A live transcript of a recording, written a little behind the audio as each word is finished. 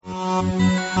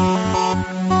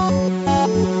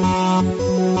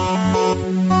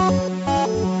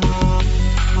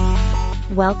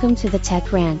Welcome to the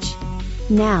Tech Ranch.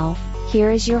 Now,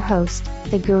 here is your host,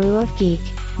 the Guru of Geek,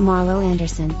 Marlo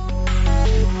Anderson.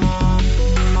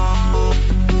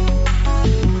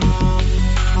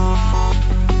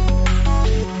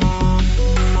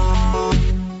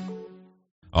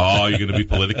 Oh, you're going to be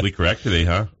politically correct today,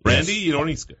 huh? Randy, you know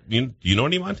do you know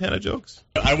any Montana jokes?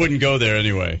 I wouldn't go there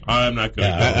anyway. I'm not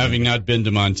going to go. Having not been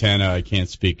to Montana, I can't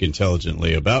speak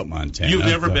intelligently about Montana. You've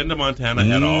never been to Montana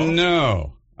at all?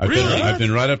 No. I've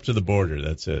been right up to the border.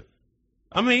 That's it.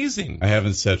 Amazing. I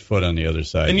haven't set foot on the other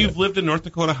side. And yet. you've lived in North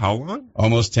Dakota how long?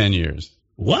 Almost 10 years.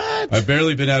 What? I've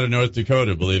barely been out of North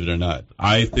Dakota, believe it or not.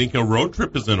 I think a road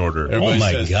trip is in order.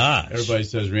 Gosh. Everybody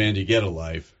says, Randy, get a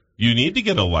life. You need to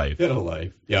get a life. Get a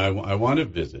life. Yeah, I want to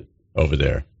visit over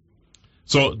there.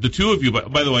 So the two of you,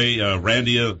 by the way,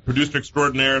 Randy, producer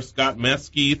extraordinaire, Scott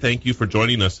Meskey, thank you for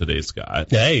joining us today, Scott.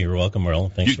 Hey, you're welcome, Merle.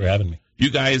 Thanks for having me. You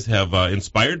guys have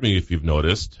inspired me, if you've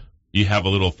noticed. You have a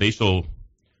little facial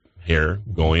hair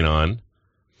going on.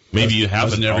 Maybe you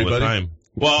have it all the time.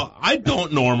 Well, I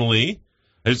don't normally.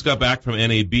 I just got back from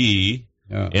NAB,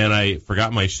 and I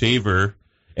forgot my shaver,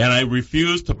 and I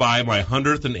refuse to buy my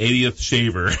 180th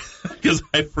shaver because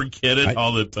I forget it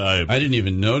all the time. I didn't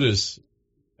even notice.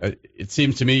 It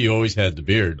seems to me you always had the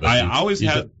beard. I always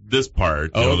had this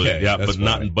part. Okay.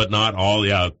 But not all.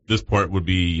 Yeah, this part would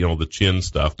be, the chin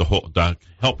stuff to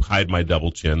help hide my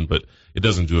double chin, but it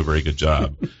doesn't do a very good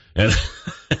job. And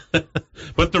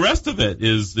but the rest of it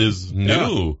is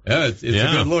new. Yeah, it's a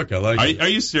good look. I like it. Are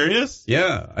you serious?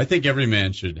 Yeah, I think every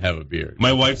man should have a beard.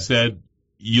 My wife said,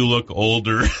 "You look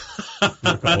older."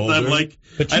 I'm like,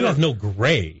 but you have no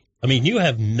gray. I mean, you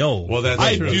have no. Well,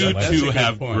 I do too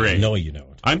have gray. No, you don't.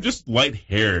 I'm just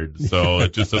light-haired, so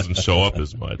it just doesn't show up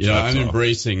as much. I'm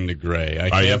embracing the gray.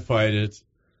 I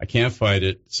can't fight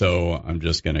it, so I'm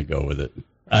just going to go with it.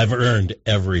 I've earned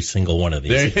every single one of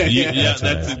these. That's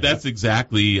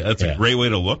a great way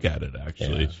to look at it,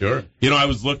 actually. Yeah, sure. I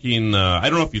was looking, I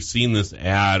don't know if you've seen this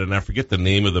ad, and I forget the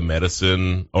name of the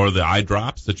medicine or the eye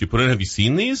drops that you put in. Have you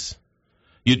seen these?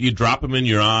 You drop them in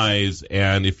your eyes,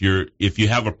 and if you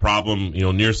have a problem,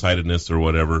 nearsightedness or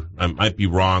whatever, I might be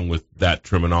wrong with that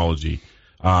terminology.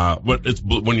 But it's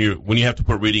when you have to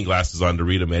put reading glasses on to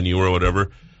read a menu or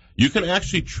whatever, you can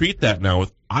actually treat that now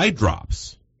with eye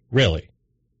drops. Really?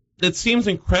 It seems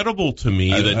incredible to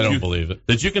me I don't believe it.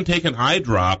 That you can take an eye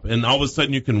drop and all of a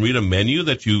sudden you can read a menu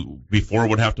that you before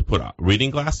would have to put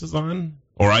reading glasses on.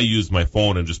 Or I use my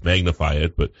phone and just magnify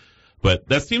it, but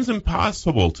that seems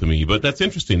impossible to me. But that's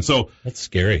interesting. So that's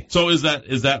scary. So is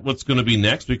that what's going to be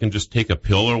next? We can just take a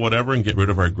pill or whatever and get rid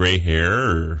of our gray hair.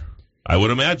 Or I would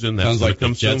imagine that sounds like the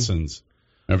Jetsons.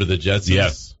 Remember the Jetsons?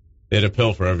 Yes, they had a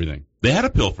pill for everything. They had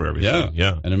a pill for everything.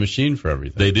 Yeah, and a machine for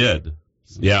everything. They did.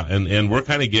 Yeah, and we're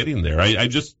kind of getting there. I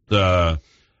just,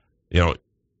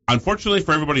 unfortunately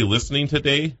for everybody listening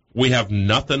today, we have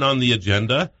nothing on the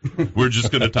agenda. We're just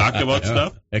going to talk about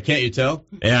stuff. Can't you tell?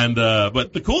 And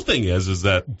but the cool thing is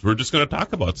that we're just going to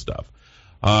talk about stuff.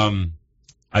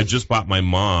 I just bought my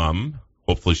mom,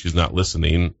 hopefully she's not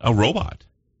listening, a robot.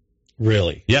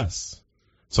 Really? Yes.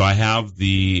 So I have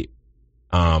the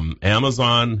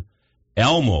Amazon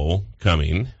Elmo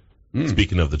coming,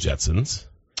 speaking of the Jetsons.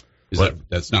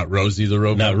 That's not Rosie the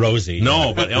robot? Not Rosie.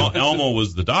 No, but Elmo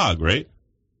was the dog, right?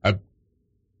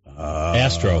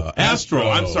 Astro.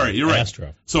 I'm sorry, you're right.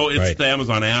 Astro. So it's the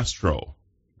Amazon Astro.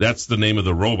 That's the name of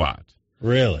the robot.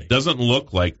 Really? Doesn't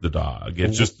look like the dog.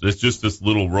 It's just this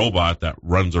little robot that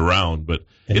runs around, but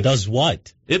it does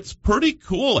what? It's pretty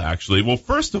cool, actually. Well,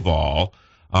 first of all,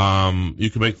 you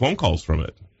can make phone calls from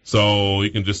it. So you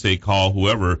can just say call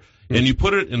whoever, and you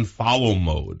put it in follow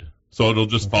mode. So it'll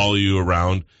just follow you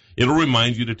around. It'll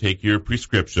remind you to take your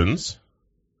prescriptions.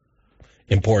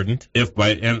 Important.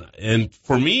 And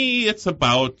for me, it's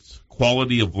about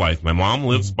quality of life. My mom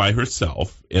lives by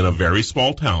herself in a very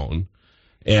small town,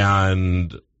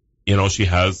 and she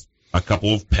has a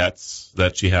couple of pets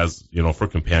that she has, for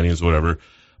companions, whatever.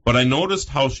 But I noticed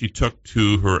how she took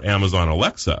to her Amazon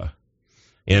Alexa,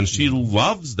 and she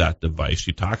loves that device.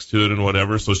 She talks to it and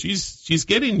whatever. So she's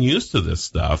getting used to this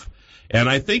stuff. And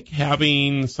I think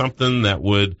having something that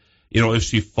would, if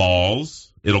she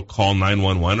falls, it'll call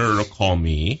 911 or it'll call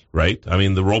me, right? I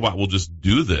mean, the robot will just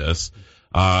do this.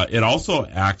 It also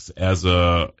acts as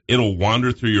it'll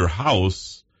wander through your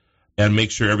house and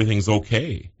make sure everything's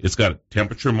okay. It's got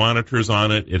temperature monitors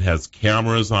on it. It has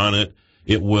cameras on it.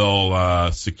 It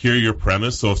will secure your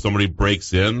premise. So if somebody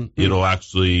breaks in, it'll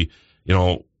actually,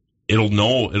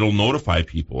 it'll notify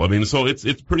people. I mean, so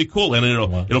it's pretty cool, and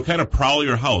it'll kind of prowl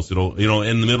your house. It'll,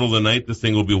 in the middle of the night, this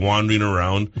thing will be wandering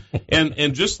around,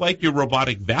 and just like your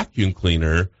robotic vacuum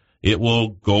cleaner, it will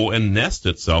go and nest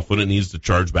itself when it needs to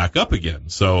charge back up again.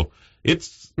 So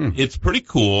it's pretty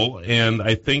cool, and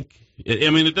I think,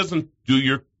 it doesn't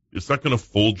it's not going to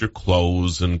fold your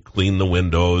clothes and clean the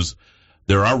windows.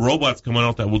 There are robots coming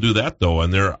out that will do that though,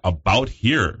 and they're about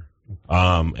here.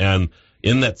 And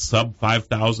in that sub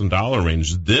 $5,000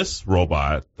 range, this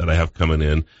robot that I have coming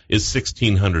in is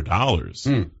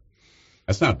 $1,600.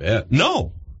 That's not bad.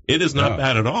 No, it is not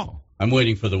bad at all. I'm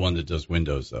waiting for the one that does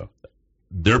windows though.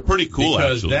 They're pretty cool,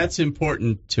 because actually. That's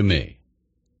important to me.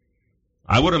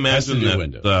 I would imagine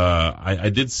that I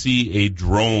did see a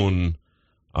drone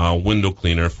window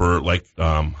cleaner for like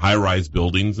high-rise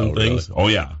buildings and things. Really? Oh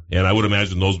yeah, and I would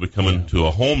imagine those will be coming to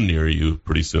a home near you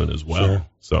pretty soon as well. Sure.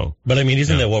 So, but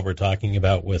isn't that what we're talking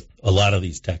about with a lot of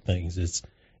these tech things? It's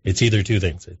either two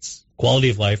things: it's quality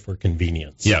of life or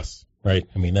convenience. Yes, right.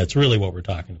 That's really what we're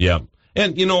talking about. Yeah,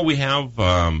 and we have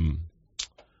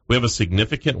a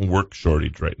significant work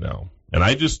shortage right now,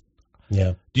 and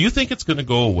do you think it's going to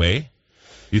go away?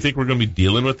 Do you think we're going to be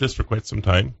dealing with this for quite some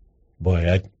time?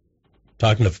 Boy,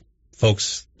 talking to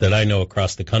folks that I know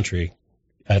across the country,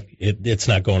 it's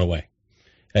not going away.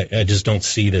 I just don't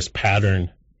see this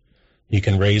pattern. You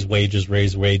can raise wages,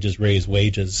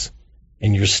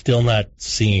 and you're still not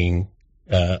seeing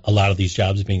a lot of these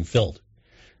jobs being filled.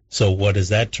 So what does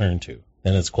that turn to?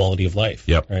 Then it's quality of life.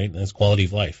 Yep. Right? And it's quality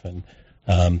of life. And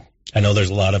I know there's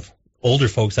a lot of older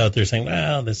folks out there saying,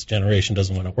 well, this generation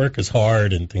doesn't want to work as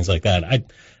hard and things like that.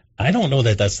 I don't know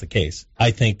that that's the case.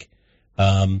 I think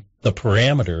the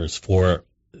parameters for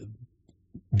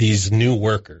these new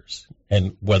workers,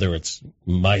 and whether it's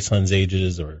my son's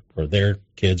ages or their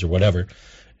kids or whatever,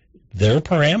 their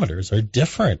parameters are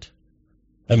different.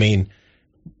 I remember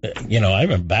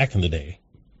back in the day,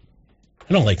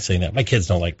 I don't like saying that. My kids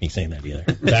don't like me saying that either.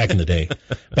 Back in the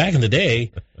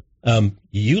day,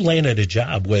 you landed a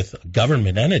job with a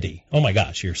government entity. Oh my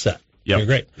gosh, you're set. Yep. You're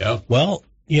great. Yep. Well,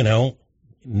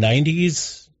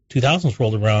 90s, 2000s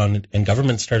rolled around and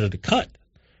government started to cut,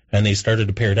 and they started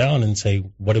to pare down and say,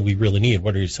 what do we really need?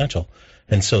 What are essential?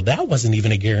 And so that wasn't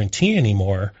even a guarantee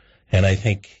anymore. And I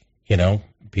think,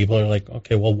 people are like,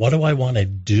 okay, well, what do I want to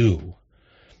do?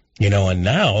 And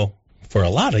now for a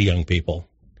lot of young people,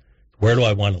 where do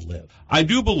I want to live? I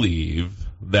do believe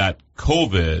that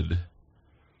COVID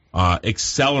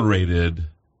accelerated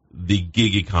the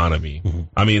gig economy.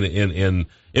 Mm-hmm.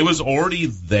 It was already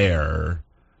there,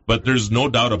 but there's no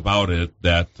doubt about it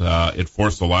that it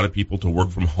forced a lot of people to work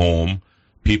from home.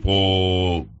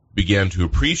 People began to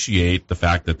appreciate the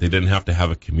fact that they didn't have to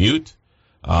have a commute,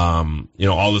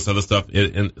 all this other stuff,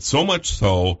 and so much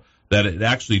so that it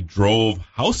actually drove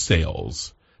house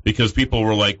sales. Because people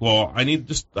were like, well, I need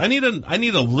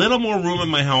a little more room in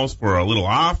my house for a little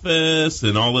office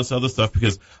and all this other stuff,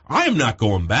 because I am not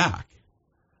going back.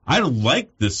 I don't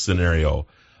like this scenario.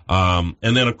 And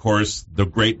then, of course, the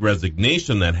great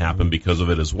resignation that happened because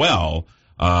of it as well.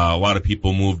 A lot of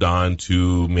people moved on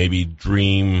to maybe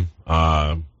dream,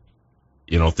 companies,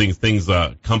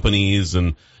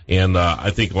 and I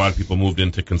think a lot of people moved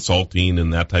into consulting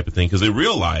and that type of thing because they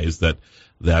realized that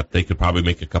they could probably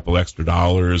make a couple extra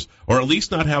dollars, or at least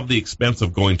not have the expense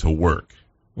of going to work.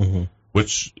 Mm-hmm.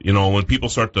 Which, when people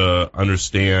start to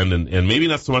understand, and maybe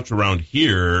not so much around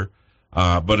here,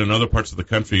 but in other parts of the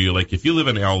country, like if you live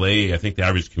in LA, I think the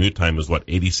average commute time is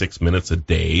 86 minutes a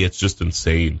day. It's just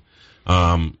insane.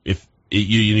 If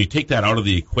you take that out of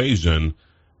the equation,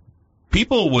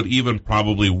 people would even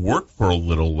probably work for a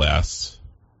little less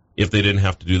if they didn't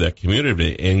have to do that commute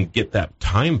and get that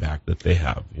time back that they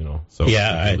have, So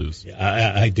yeah,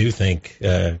 I do think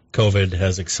COVID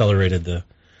has accelerated the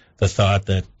thought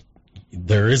that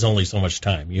there is only so much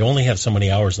time. You only have so many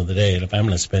hours in the day, and if I'm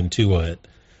going to spend 2 of it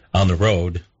on the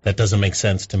road, that doesn't make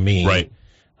sense to me. Right.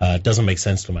 It doesn't make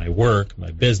sense to my work,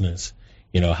 my business.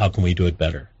 How can we do it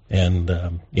better? And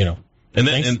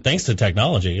thanks to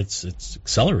technology, it's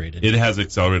accelerated. It has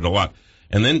accelerated a lot.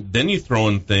 And then you throw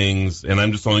in things, and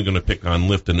I'm just only going to pick on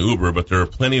Lyft and Uber, but there are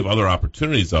plenty of other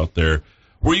opportunities out there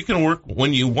where you can work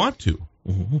when you want to.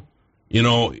 Mm-hmm.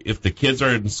 If the kids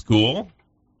are in school,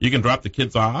 you can drop the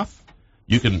kids off.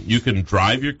 You can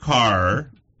drive your car,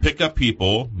 pick up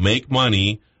people, make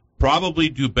money, probably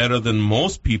do better than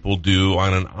most people do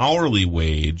on an hourly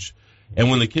wage. And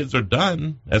when the kids are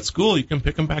done at school, you can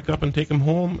pick them back up and take them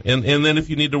home. And then if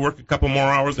you need to work a couple more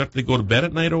hours after they go to bed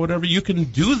at night or whatever, you can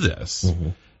do this.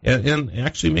 Mm-hmm. and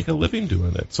actually make a living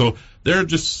doing it. So there are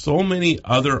just so many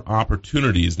other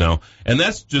opportunities now, and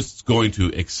that's just going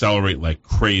to accelerate like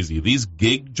crazy. These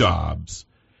gig jobs,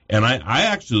 and I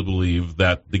actually believe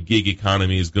that the gig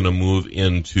economy is going to move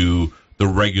into the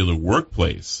regular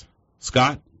workplace.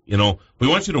 Scott, we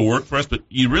want you to work for us, but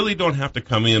you really don't have to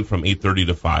come in from 8:30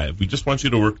 to 5. We just want you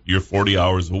to work your 40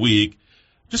 hours a week.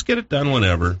 Just get it done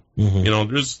whenever.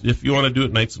 If you want to do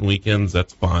it nights and weekends,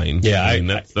 that's fine. Yeah,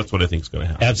 that's what I think is going to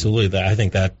happen. Absolutely. I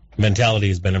think that mentality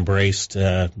has been embraced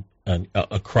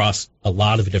across a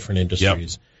lot of different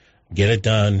industries. Yep. Get it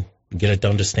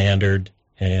done to standard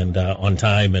and on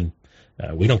time, and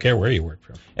we don't care where you work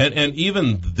from. And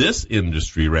even this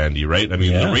industry, Randy, right? I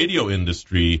mean, the radio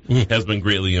industry has been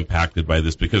greatly impacted by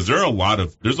this because there's a lot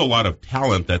of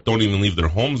talent that don't even leave their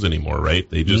homes anymore,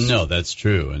 right? No, that's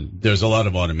true. And there's a lot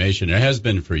of automation. There has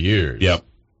been for years. Yep.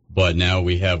 But now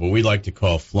we have what we like to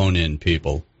call flown-in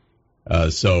people.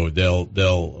 So they'll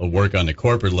work on the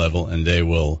corporate level, and they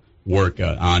will work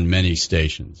on many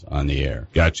stations on the air.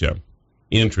 Gotcha.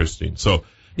 Interesting. So,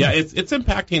 yeah, it's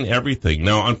impacting everything.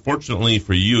 Now, unfortunately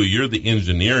for you, you're the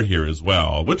engineer here as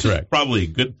well, which is probably a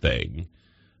good thing,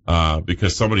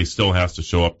 because somebody still has to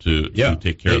show up to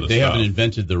take care of the stuff. They haven't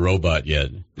invented the robot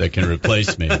yet that can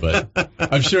replace me, but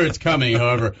I'm sure it's coming.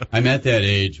 However, I'm at that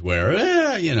age where,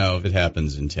 if it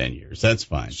happens in 10 years, that's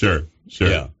fine. Sure.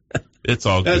 Yeah. It's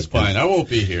all good. That's fine. I won't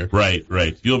be here. Right.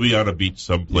 You'll be on a beach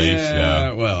someplace.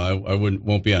 Yeah. Well, I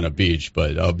won't be on a beach,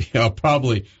 but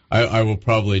I will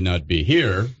probably not be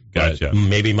here. Gotcha.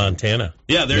 Maybe Montana.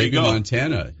 Yeah, there you go.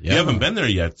 Montana. Yeah. You haven't been there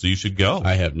yet, so you should go.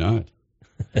 I have not.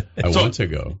 I want to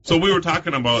go. So we were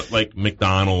talking about like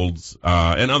McDonald's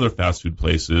and other fast food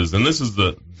places, and this is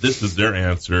their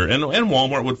answer. And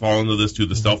Walmart would fall into this too.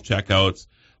 The self checkouts.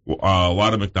 A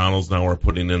lot of McDonald's now are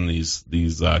putting in these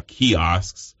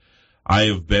kiosks. I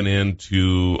have been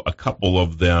into a couple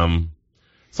of them.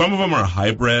 Some of them are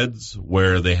hybrids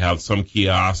where they have some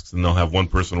kiosks and they'll have one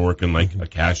person working like a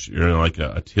cashier, like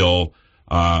a till.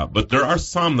 But there are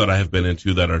some that I have been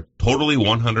into that are totally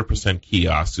 100%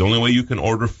 kiosks. The only way you can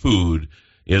order food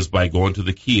is by going to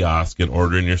the kiosk and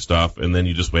ordering your stuff, and then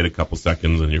you just wait a couple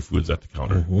seconds and your food's at the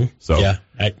counter. Mm-hmm. So yeah,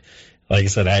 like I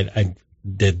said, I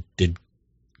did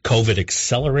COVID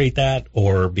accelerate that,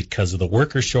 or because of the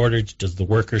worker shortage? Does the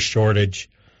worker shortage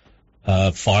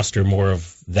foster more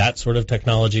of that sort of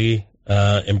technology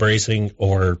embracing,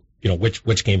 or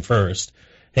which came first?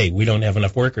 Hey, we don't have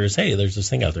enough workers. Hey, there's this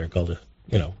thing out there called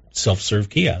a self-serve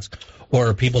kiosk. Or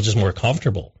are people just more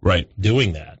comfortable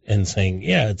doing that and saying,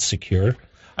 yeah, it's secure?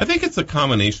 I think it's a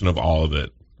combination of all of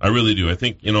it. I really do. I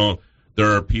think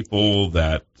there are people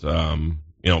that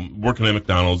working at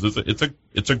McDonald's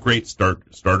it's a great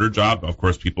starter job. Of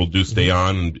course, people do stay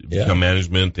on and become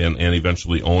management and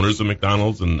eventually owners of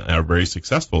McDonald's and are very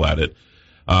successful at it.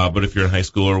 But if you're in high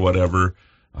school or whatever,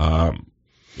 but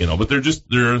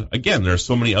there are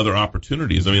so many other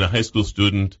opportunities. I mean, a high school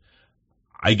student,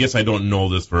 I guess I don't know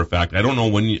this for a fact. I don't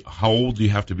know how old do you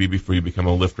have to be before you become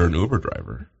a Lyft or an Uber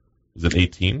driver? Is it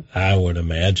 18? I would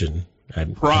imagine.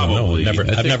 Probably.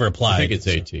 I've never applied. I think it's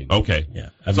 18. Okay. Yeah,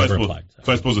 I've never applied.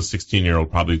 So I suppose a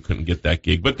 16-year-old probably couldn't get that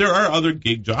gig. But there are other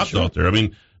gig jobs out there. I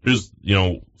mean, there's,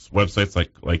 websites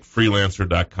like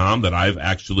freelancer.com that I've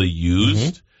actually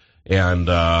used. And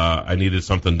I needed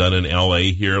something done in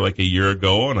L.A. here like a year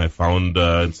ago, and I found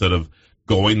instead of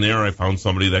going there, I found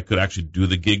somebody that could actually do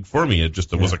the gig for me.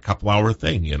 It was a couple-hour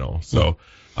thing, So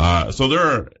so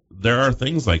there are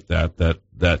things like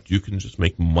that you can just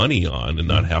make money on and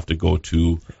not have to go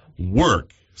to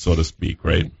work, so to speak,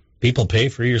 right? People pay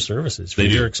for your services, for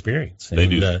your experience. They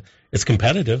do. It's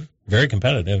competitive, very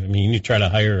competitive. I mean, you try to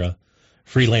hire a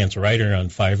freelance writer on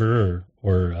Fiverr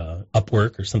or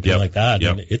Upwork or something like that,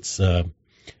 and it's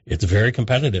very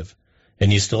competitive,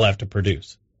 and you still have to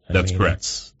produce. That's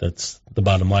correct. That's the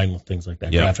bottom line with things like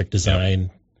that, graphic design.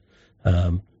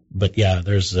 But yeah,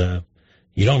 there's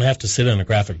you don't have to sit in a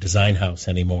graphic design house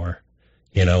anymore,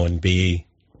 and be,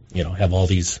 have all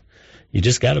these. You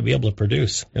just got to be able to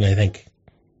produce, and I think,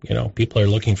 people are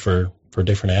looking for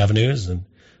different avenues and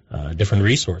different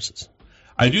resources.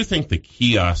 I do think the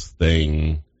kiosk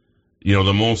thing,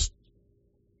 the most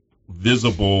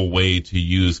visible way to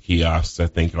use kiosks, I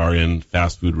think, are in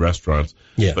fast food restaurants.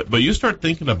 Yeah. But you start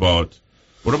thinking about,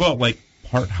 what about like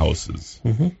part houses?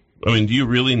 Mm-hmm. I mean, do you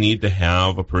really need to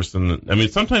have a person? I mean,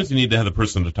 sometimes you need to have the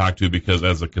person to talk to because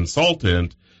as a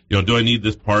consultant, do I need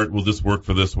this part? Will this work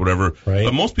for this? Whatever. Right.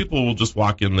 But most people will just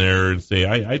walk in there and say,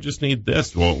 I just need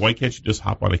this. Well, why can't you just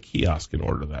hop on a kiosk and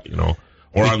order that, or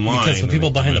online? Because the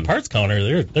people behind the parts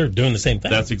counter, they're doing the same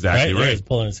thing. That's exactly right. They're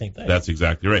pulling the same thing. That's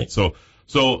exactly right. So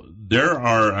So there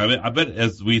are, I bet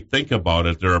as we think about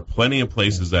it, there are plenty of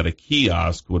places that a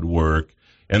kiosk would work,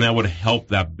 and that would help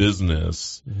that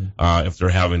business if they're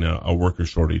having a worker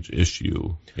shortage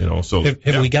issue. So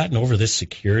have we gotten over this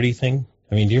security thing?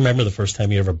 I mean, do you remember the first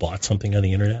time you ever bought something on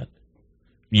the internet?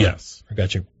 Yes. Or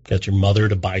got your mother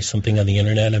to buy something on the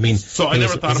internet? I mean, so I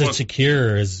never thought is about it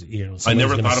secure? I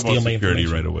never thought about security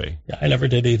right away. Yeah, I never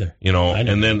did either.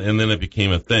 And then it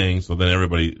became a thing. So then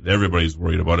everybody's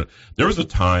worried about it. There was a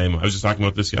time, I was just talking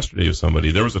about this yesterday with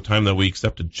somebody. There was a time that we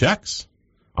accepted checks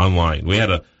online. We had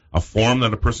a form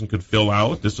that a person could fill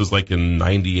out. This was like in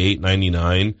 98,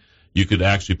 99. You could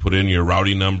actually put in your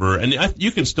routing number, and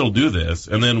you can still do this.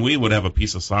 And then we would have a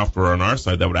piece of software on our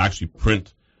side that would actually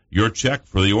print your check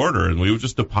for the order, and we would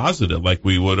just deposit it like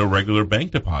we would a regular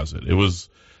bank deposit. It was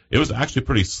actually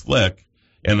pretty slick,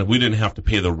 and we didn't have to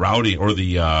pay the routing or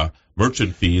the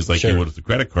merchant fees like you would with the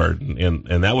credit card,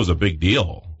 and that was a big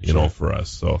deal, for us.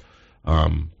 So,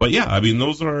 but yeah, I mean,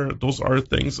 those are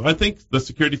things. I think the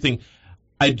security thing.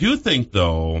 I do think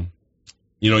though,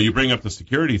 you bring up the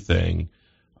security thing.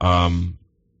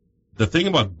 The thing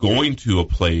about going to a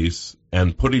place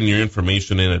and putting your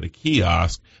information in at a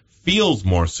kiosk feels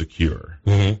more secure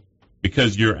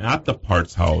because you're at the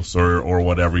parts house or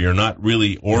whatever. You're not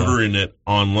really ordering it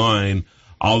online,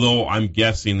 although I'm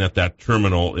guessing that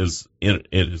terminal it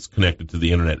is connected to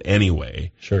the internet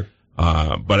anyway. Sure.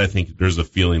 But I think there's a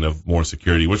feeling of more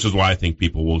security, which is why I think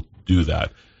people will do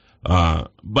that.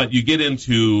 But you get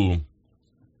into,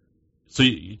 so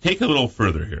you take a little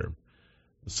further here.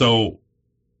 So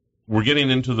we're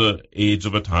getting into the age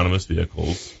of autonomous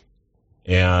vehicles,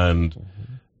 and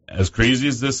as crazy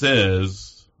as this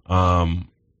is,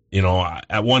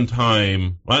 at one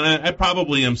time, I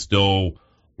probably am still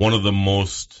one of the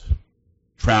most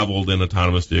traveled in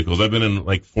autonomous vehicles. I've been in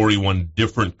like 41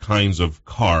 different kinds of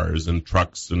cars and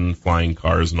trucks and flying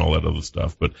cars and all that other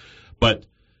stuff. But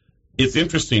it's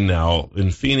interesting now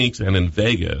in Phoenix and in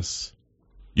Vegas,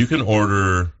 you can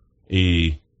order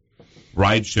a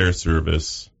rideshare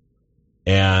service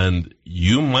and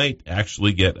you might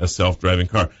actually get a self-driving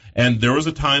car. And there was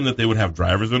a time that they would have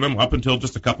drivers in them. Up until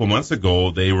just a couple months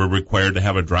ago, they were required to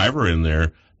have a driver in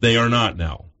there. They are not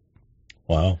now.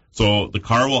 Wow. So the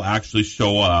car will actually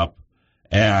show up,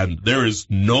 and there is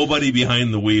nobody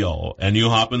behind the wheel, and you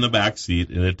hop in the back seat,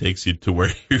 and it takes you to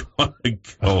where you want to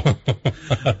go.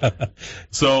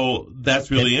 So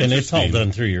that's really interesting. And it's all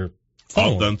done through your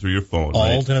phone. All done through your phone.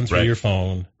 All done through your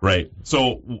phone. Right.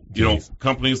 So,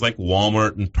 companies like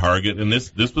Walmart and Target, and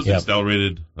this was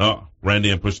accelerated. Oh, Randy,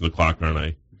 I'm pushing the clock, aren't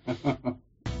I?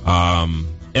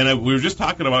 We were just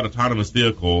talking about autonomous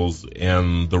vehicles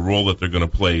and the role that they're going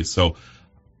to play. So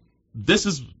this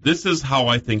is how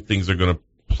I think things are going to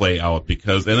play out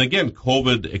because, and again,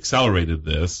 COVID accelerated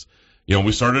this.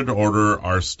 We started to order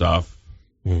our stuff,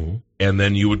 and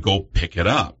then you would go pick it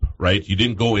up, right? You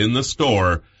didn't go in the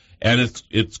store. And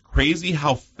it's crazy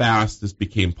how fast this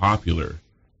became popular.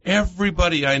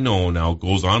 Everybody I know now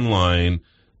goes online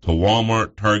to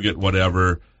Walmart, Target,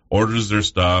 whatever, orders their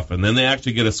stuff, and then they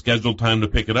actually get a scheduled time to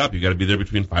pick it up. You got to be there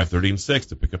between 5:30 and 6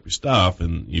 to pick up your stuff,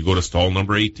 and you go to stall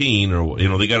number 18, or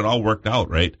they got it all worked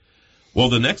out, right? Well,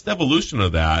 the next evolution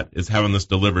of that is having this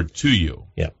delivered to you.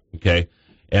 Yeah. Okay,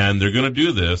 and they're going to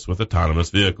do this with autonomous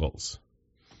vehicles.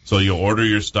 So you'll order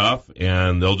your stuff,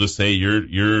 and they'll just say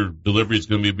your delivery is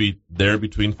going to be there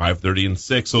between 5:30 and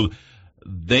 6. So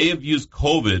they have used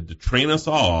COVID to train us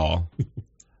all,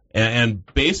 and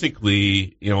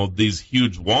basically, these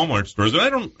huge Walmart stores,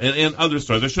 and other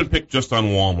stores. I shouldn't pick just on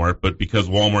Walmart, but because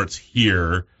Walmart's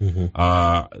here,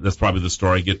 that's probably the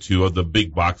store I get to of the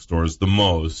big box stores the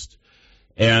most.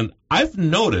 And I've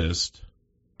noticed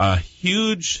a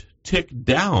huge tick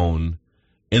down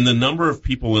in the number of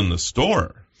people in the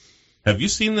store. Have you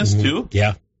seen this too?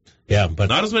 Yeah, but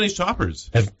not as many shoppers.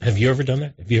 Have you ever done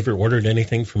that? Have you ever ordered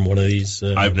anything from one of these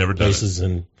I've never places done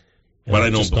it. and but I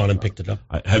know just gone and picked it up?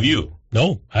 Have you?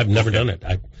 No, I've never done it.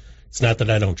 It's not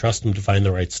that I don't trust them to find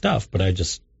the right stuff, but I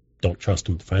just don't trust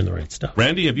them to find the right stuff.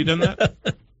 Randy, have you done that?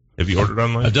 Have you ordered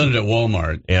online? I've done it at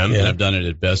Walmart, and I've done it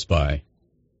at Best Buy.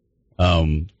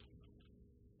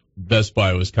 Best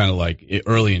Buy was kind of like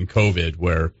early in COVID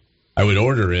where I would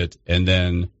order it, and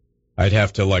then I'd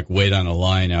have to wait on a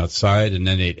line outside, and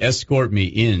then they'd escort me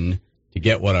in to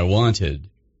get what I wanted,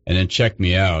 and then check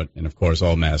me out, and of course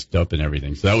all masked up and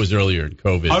everything. So that was earlier in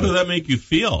COVID. How did that make you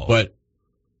feel?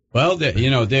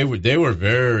 They were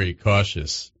very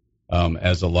cautious,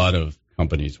 as a lot of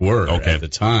companies were at the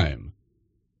time,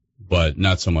 but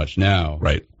not so much now.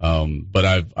 Right.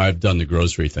 But I've done the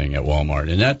grocery thing at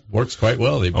Walmart, and that works quite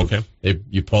well.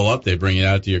 You pull up, they bring it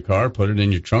out to your car, put it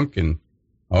in your trunk, and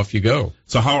off you go.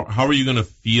 So how are you going to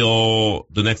feel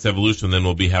the next evolution then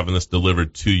will be having this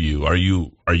delivered to you? Are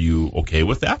you okay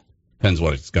with that? Depends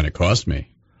what it's going to cost me.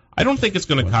 I don't think it's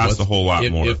going to cost a whole lot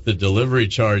more. If the delivery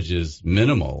charge is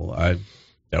minimal,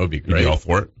 that would be great. You'd be all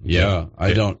for it? Yeah,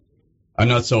 okay. I'm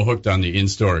not so hooked on the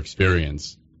in-store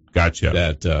experience. Gotcha.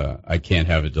 That I can't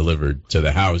have it delivered to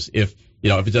the house if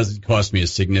it doesn't cost me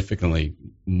significantly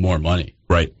more money.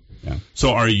 Right. Yeah.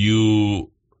 So are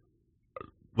you,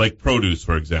 like produce,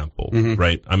 for example,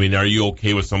 right? I mean, are you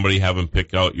okay with somebody having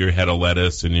pick out your head of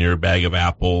lettuce and your bag of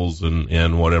apples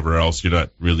and whatever else? You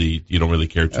don't really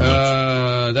care too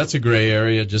much? That's a gray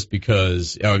area just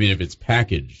because, if it's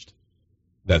packaged,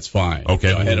 that's fine.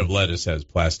 Okay. A head of lettuce has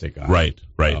plastic on it.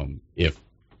 Right.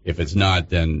 If it's not,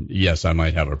 then yes, I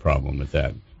might have a problem with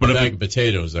that. But a bag of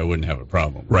potatoes, I wouldn't have a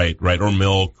problem. Right. Or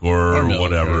milk or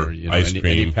whatever. Or, ice cream.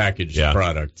 Any packaged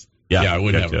product. Yeah, I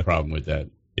wouldn't have a problem with that.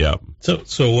 Yeah.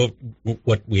 So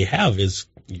what we have is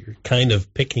you're kind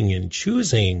of picking and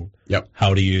choosing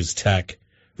how to use tech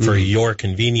for your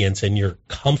convenience and your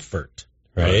comfort,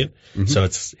 right? Mm-hmm. So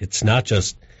it's not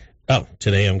just,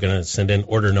 today I'm going to send in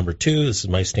order number 2. This is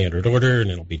my standard order, and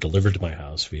it'll be delivered to my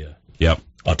house via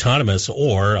autonomous,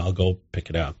 or I'll go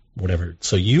pick it up, whatever.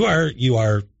 So you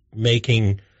are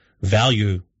making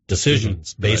value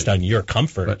decisions based on your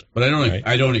comfort. But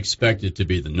I don't expect it to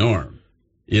be the norm.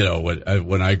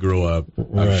 When I grew up,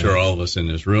 I'm sure all of us in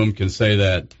this room can say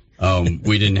that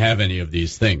we didn't have any of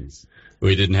these things.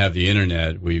 We didn't have the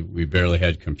internet. We barely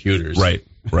had computers. Right.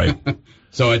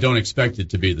 So I don't expect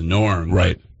it to be the norm.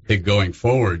 Right. I think going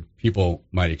forward, people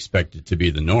might expect it to be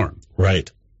the norm.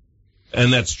 Right.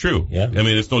 And that's true. Yeah. I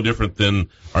mean, it's no different than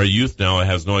our youth now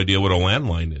has no idea what a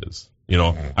landline is.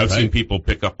 I've seen people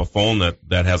pick up a phone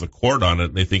that has a cord on it,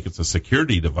 and they think it's a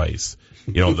security device.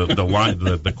 The line,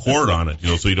 the cord on it,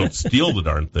 so you don't steal the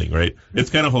darn thing, right? It's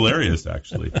kind of hilarious,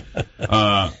 actually.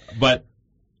 But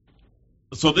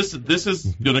so this is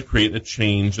going to create a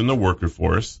change in the worker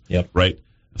force, right?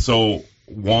 So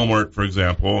Walmart, for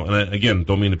example, and I, again,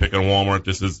 don't mean to pick on Walmart.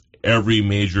 This is every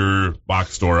major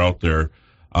box store out there.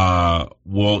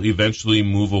 Will eventually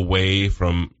move away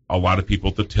from a lot of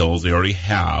people at the tills. They already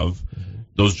have.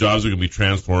 Those jobs are going to be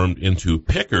transformed into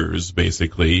pickers,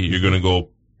 basically. You're going to go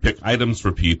pick items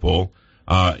for people.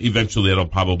 Eventually, it'll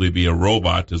probably be a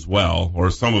robot as well, or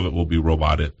some of it will be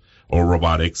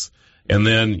robotics. And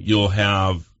then you'll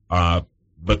have, but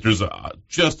there's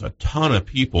just a ton of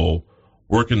people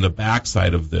working the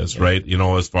backside of this, right?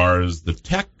 As far as the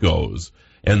tech goes.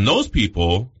 And those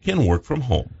people can work from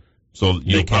home. So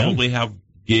you'll probably have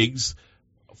gigs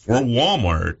for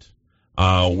Walmart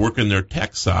working their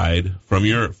tech side from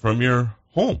your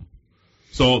home.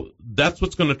 So that's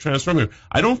what's going to transform here.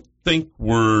 I don't think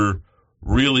we're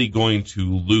really going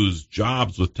to lose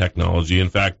jobs with technology. In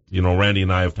fact, Randy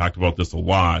and I have talked about this a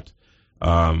lot.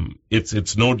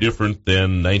 It's no different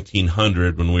than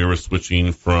 1900 when we were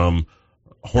switching from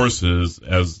horses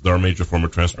as our major form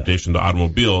of transportation to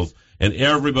automobiles, and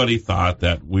everybody thought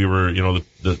that we were,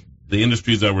 the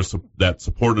industries that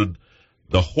supported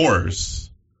the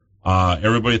horse,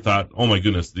 everybody thought, oh my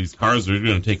goodness, these cars are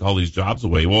going to take all these jobs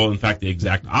away. Well, in fact, the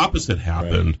exact opposite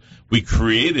happened. Right. We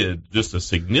created just a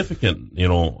significant,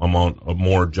 amount of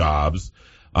more jobs.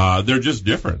 They're just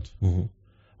different. Mm-hmm.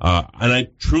 And I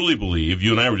truly believe,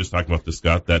 you and I were just talking about this,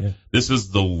 Scott, that this is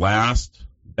the last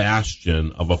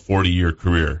bastion of a 40-year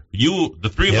career.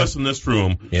 The three of us in this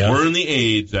room, we're in the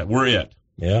age that we're it.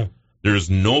 Yeah. There's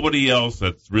nobody else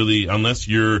that's really, unless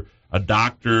you're a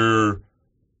doctor,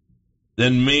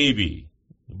 then maybe.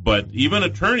 But even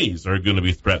attorneys are going to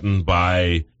be threatened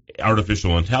by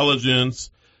artificial intelligence,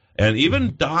 and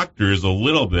even doctors a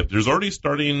little bit. You're already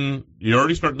starting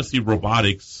to see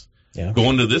robotics go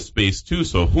into this space too.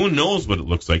 So who knows what it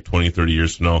looks like 20, 30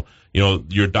 years from now.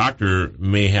 Your doctor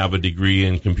may have a degree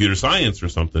in computer science or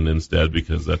something instead,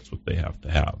 because that's what they have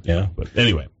to have. Yeah. But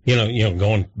anyway.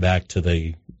 Going back to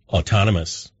the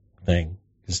autonomous thing,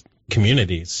 is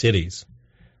communities, cities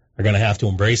are going to have to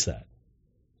embrace that.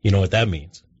 You know what that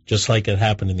means? Just like it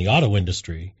happened in the auto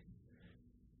industry,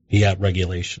 you got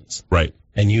regulations. Right.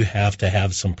 And you have to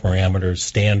have some parameters,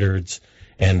 standards,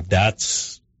 and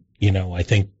that's, I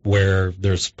think where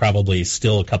there's probably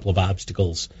still a couple of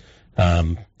obstacles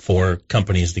for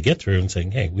companies to get through and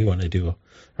saying, hey, we want to do,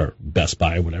 or Best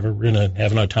Buy, whatever, we're going to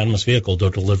have an autonomous vehicle to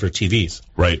deliver TVs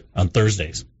on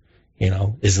Thursdays.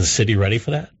 Is the city ready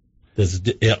for that?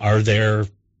 Are there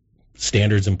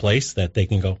standards in place that they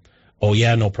can go, oh,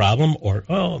 yeah, no problem, or,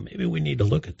 oh, maybe we need to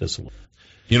look at this a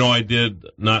little? I did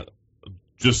not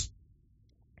just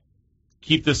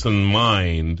keep this in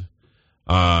mind.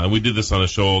 We did this on a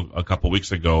show a couple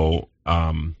weeks ago.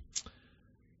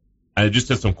 I just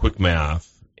did some quick math,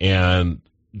 and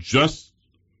just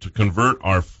to convert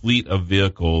our fleet of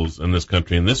vehicles in this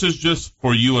country, and this is just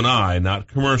for you and I, not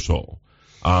commercial,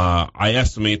 I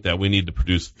estimate that we need to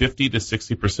produce 50 to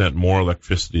 60% more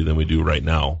electricity than we do right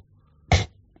now.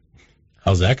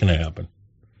 How's that going to happen?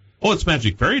 Oh, it's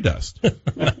magic fairy dust.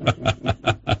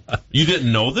 You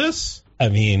didn't know this? I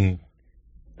mean,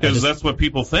 because that's what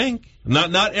people think.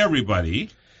 Not everybody,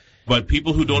 but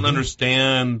people who don't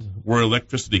understand where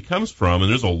electricity comes from,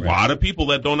 and there's a lot of people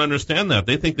that don't understand that.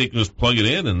 They think they can just plug it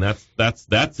in, and that's it.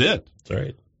 That's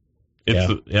right.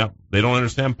 They don't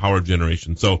understand power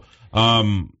generation. So,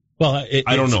 I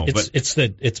don't know, but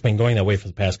it's been going that way for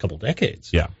the past couple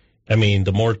decades. Yeah. I mean,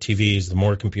 the more TVs, the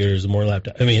more computers, the more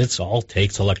laptops. I mean, it's all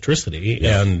takes electricity.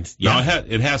 Yeah. And now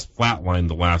it has flatlined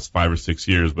the last 5 or 6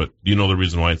 years, but do you know the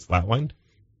reason why it's flatlined?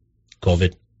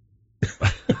 COVID.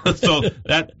 So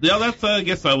that's I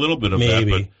guess a little bit of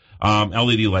maybe. That, but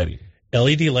LED lighting.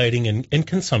 LED lighting and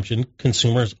consumption.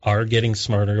 Consumers are getting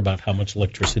smarter about how much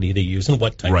electricity they use and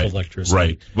what type of electricity.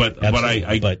 Right. But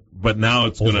now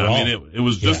it's going to. I mean, it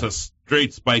was just a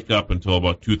straight spike up until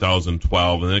about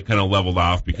 2012, and then it kind of leveled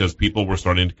off because people were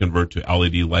starting to convert to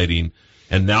LED lighting.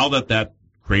 And now that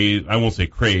craze, I won't say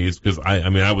craze, because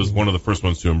I was one of the first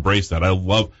ones to embrace that. our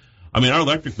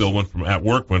electric bill went from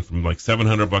like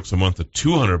 $700 a month to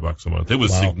 $200 a month. It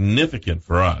was significant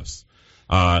for us.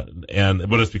 But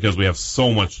it's because we have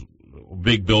so much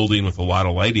big building with a lot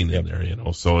of lighting in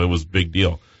there, so it was a big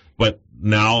deal. But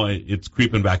now it's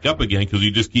creeping back up again because you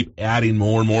just keep adding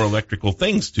more and more electrical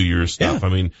things to your stuff. Yeah.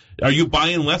 I mean, are you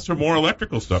buying less or more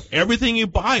electrical stuff? Everything you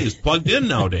buy is plugged in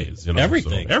nowadays.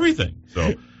 Everything. So, everything.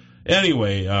 So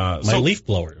anyway, my leaf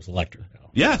blower is electric now.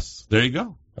 Yes, there you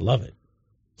go. I love it.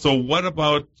 So what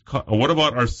about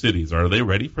our cities? Are they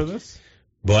ready for this?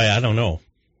 Boy, I don't know.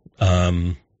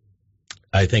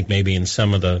 I think maybe in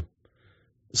some of the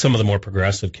more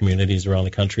progressive communities around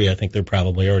the country, I think they're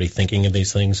probably already thinking of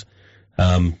these things.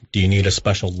 Do you need a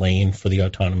special lane for the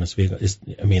autonomous vehicle?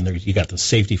 You got the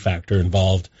safety factor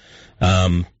involved.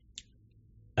 Do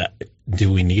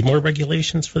we need more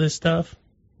regulations for this stuff?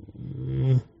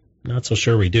 Not so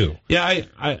sure we do. Yeah,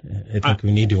 I think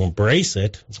we need to embrace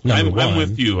it. I'm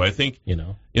with you. I think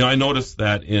I noticed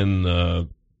that in the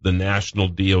national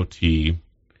DOT,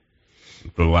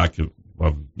 for lack of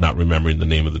not remembering the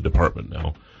name of the department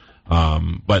now,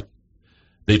 but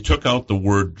they took out the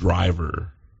word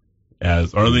driver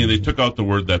they took out the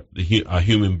word that a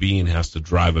human being has to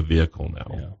drive a vehicle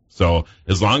now. Yeah. So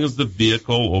as long as the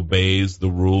vehicle obeys the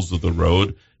rules of the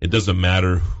road, it doesn't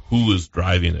matter who is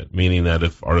driving it, meaning that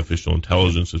if artificial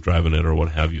intelligence is driving it or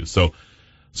what have you. So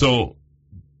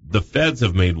the feds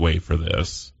have made way for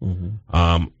this. Mm-hmm.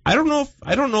 I don't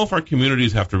know if our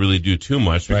communities have to really do too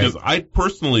much, because I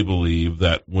personally believe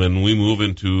that when we move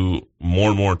into more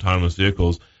and more autonomous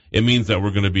vehicles, it means that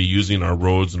we're going to be using our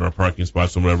roads and our parking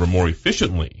spots and whatever more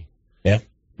efficiently. Yeah.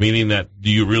 Meaning that, do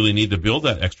you really need to build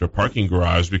that extra parking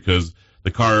garage? Because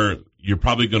the car, it's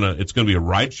going to be a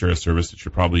rideshare service that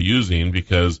you're probably using,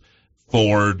 because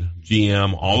Ford,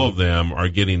 GM, all of them are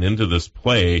getting into this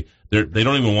play. They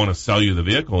don't even want to sell you the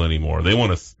vehicle anymore. They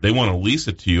want to lease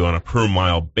it to you on a per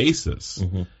mile basis.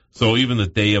 Mm-hmm. So even the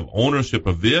day of ownership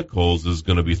of vehicles is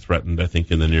going to be threatened, I think,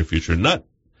 in the near future.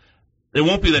 It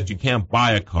won't be that you can't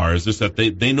buy a car. It's just that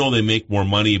they know they make more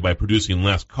money by producing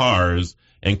less cars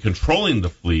and controlling the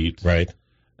fleet. Right.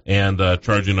 And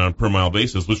charging on a per mile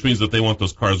basis, which means that they want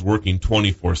those cars working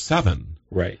 24/7.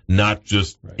 Right. Not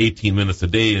just 18 minutes a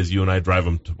day as you and I drive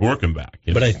them to work and back.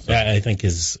 But I think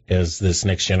as this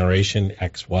next generation,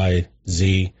 X, Y,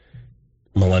 Z,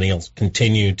 millennials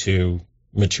continue to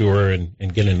mature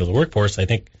and get into the workforce, I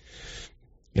think,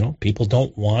 people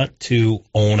don't want to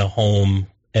own a home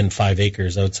and 5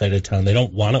 acres outside of town. They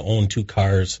don't want to own 2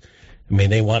 cars. I mean,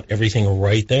 they want everything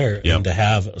right there. Yep. And to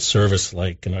have a service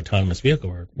like an autonomous vehicle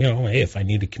where, hey, if I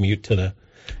need to commute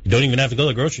you don't even have to go to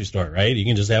the grocery store, right? You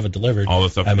can just have it delivered. All the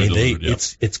stuff delivered,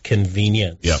 it's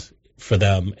convenience for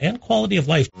them and quality of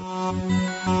life.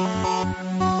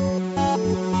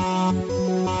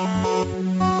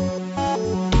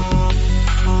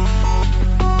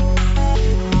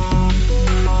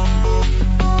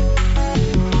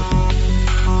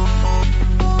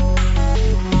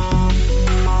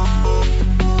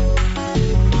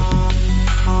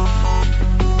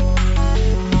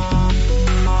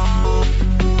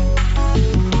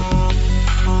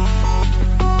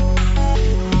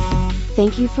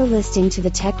 Thank you for listening to the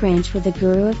Tech Ranch with the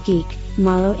Guru of Geek,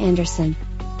 Marlo Anderson.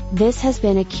 This has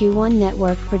been a Q1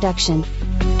 Network production.